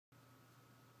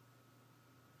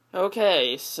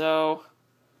Okay, so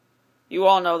you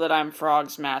all know that I'm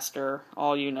Frogzmaster.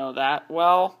 All you know that.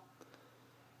 Well,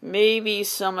 maybe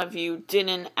some of you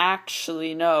didn't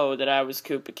actually know that I was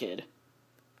Koopakid.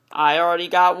 I already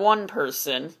got one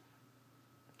person,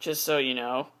 just so you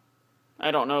know.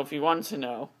 I don't know if you want to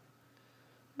know.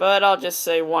 But I'll just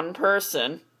say one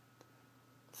person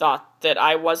thought that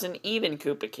I wasn't even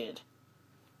Koopakid.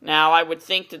 Now, I would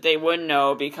think that they would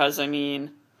know because, like,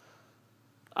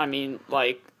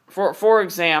 for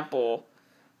example,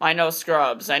 I know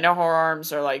Scrubs. I know her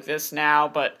arms are like this now,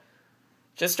 but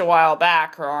just a while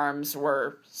back, her arms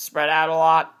were spread out a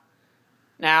lot.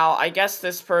 Now, I guess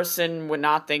this person would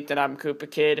not think that I'm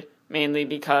Koopakid, mainly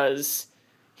because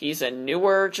he's a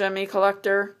newer Gemmy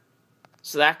collector.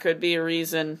 So that could be a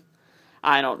reason.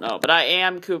 I don't know. But I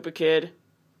am Koopakid.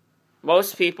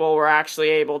 Most people were actually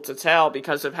able to tell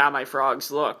because of how my frogs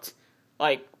looked.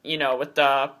 Like, you know, with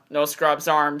the no scrubs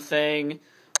arm thing,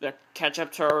 the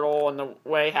ketchup turtle, and the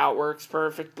way how it works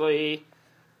perfectly.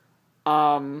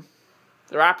 The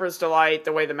Rapper's Delight,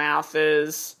 the way the mouth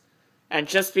is. And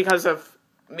just because of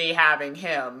me having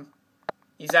him,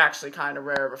 he's actually kind of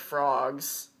rare with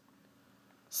frogs.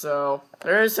 So,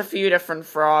 there's a few different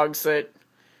frogs that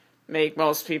make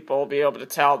most people be able to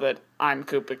tell that I'm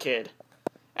Koopakid.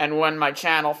 And when my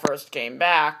channel first came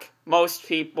back, most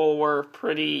people were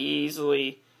pretty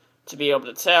easily to be able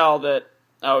to tell that,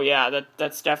 oh yeah,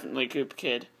 that's definitely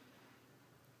Koopakid.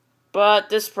 But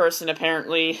this person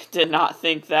apparently did not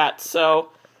think that, so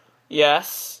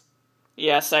yes,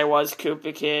 I was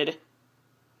Koopakid.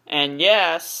 And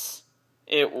yes,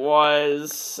 it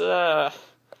was,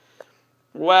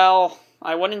 well,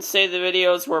 I wouldn't say the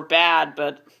videos were bad,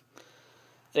 but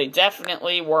they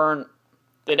definitely weren't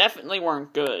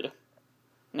good.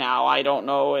 Now, I don't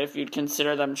know if you'd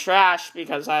consider them trash,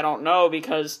 because I don't know,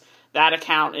 because that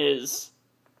account is,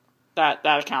 that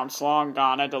account's long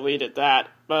gone, I deleted that.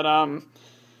 But,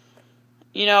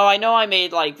 you know I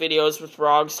made, like, videos with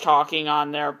frogs talking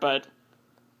on there, but,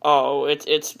 oh,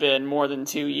 it's been more than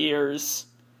 2 years.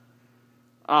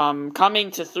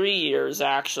 Coming to 3 years,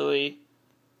 actually.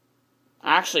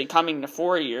 Actually, coming to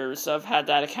 4 years. I've had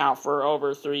that account for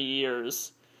over 3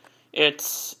 years.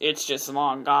 It's just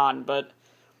long gone, but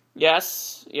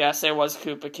yes, I was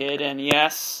Koopakid, and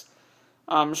yes,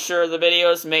 I'm sure the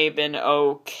videos may have been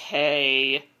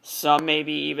okay, some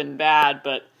maybe even bad,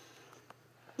 but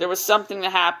there was something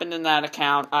that happened in that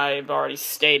account. I've already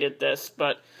stated this,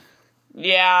 but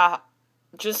yeah,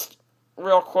 just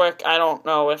real quick, I don't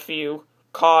know if you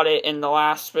caught it in the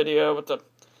last video with the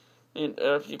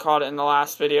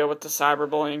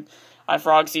cyberbullying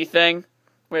iFrogsy thing,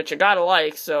 which I got a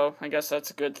like, so I guess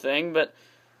that's a good thing, but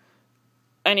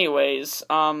anyways,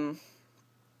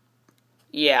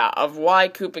 yeah, of why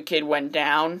Koopakid went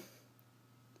down,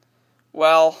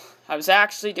 well, I was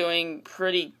actually doing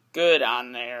pretty good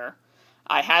on there.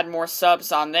 I had more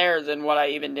subs on there than what I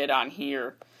even did on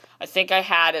here. I think I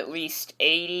had at least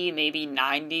 80, maybe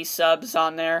 90 subs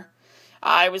on there.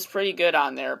 I was pretty good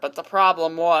on there, but the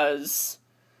problem was,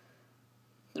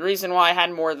 the reason why I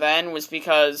had more then was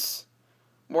because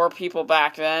more people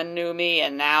back then knew me,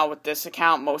 and now with this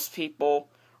account, most people,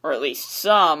 or at least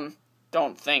some,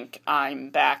 don't think I'm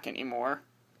back anymore.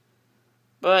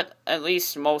 But at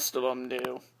least most of them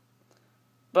do.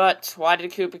 But why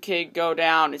did Koopakid go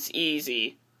down? It's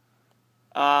easy.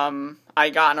 I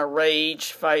got in a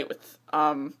rage fight with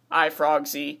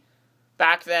iFrogsy.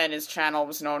 Back then, his channel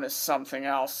was known as something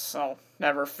else. I'll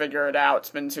never figure it out. It's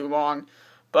been too long.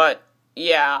 But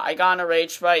yeah, I got in a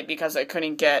rage fight because I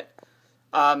couldn't get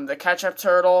the ketchup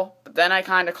turtle, but then I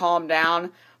kind of calmed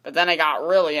down, but then I got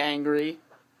really angry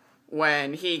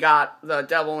when he got the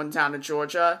devil went down to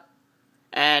Georgia,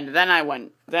 and then I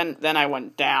went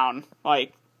down.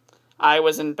 Like, I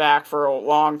wasn't back for a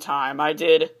long time. I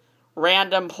did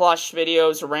random plush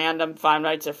videos, random Five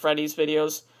Nights at Freddy's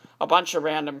videos, a bunch of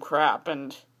random crap,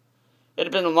 and it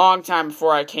had been a long time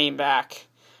before I came back.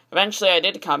 Eventually I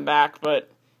did come back,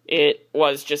 but it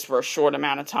was just for a short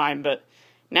amount of time, but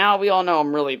now we all know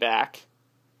I'm really back,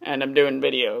 and I'm doing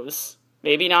videos.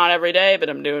 Maybe not every day, but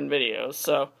I'm doing videos,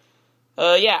 so,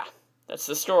 yeah, that's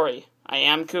the story. I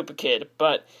am Koopakid,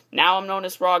 but now I'm known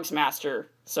as Frogzmaster,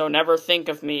 so never think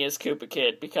of me as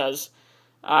Koopakid, because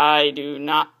I do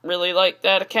not really like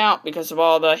that account because of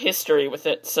all the history with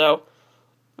it, so,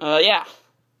 yeah.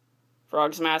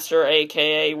 Frogzmaster,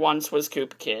 aka once was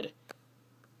Koopakid.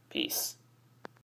 Peace.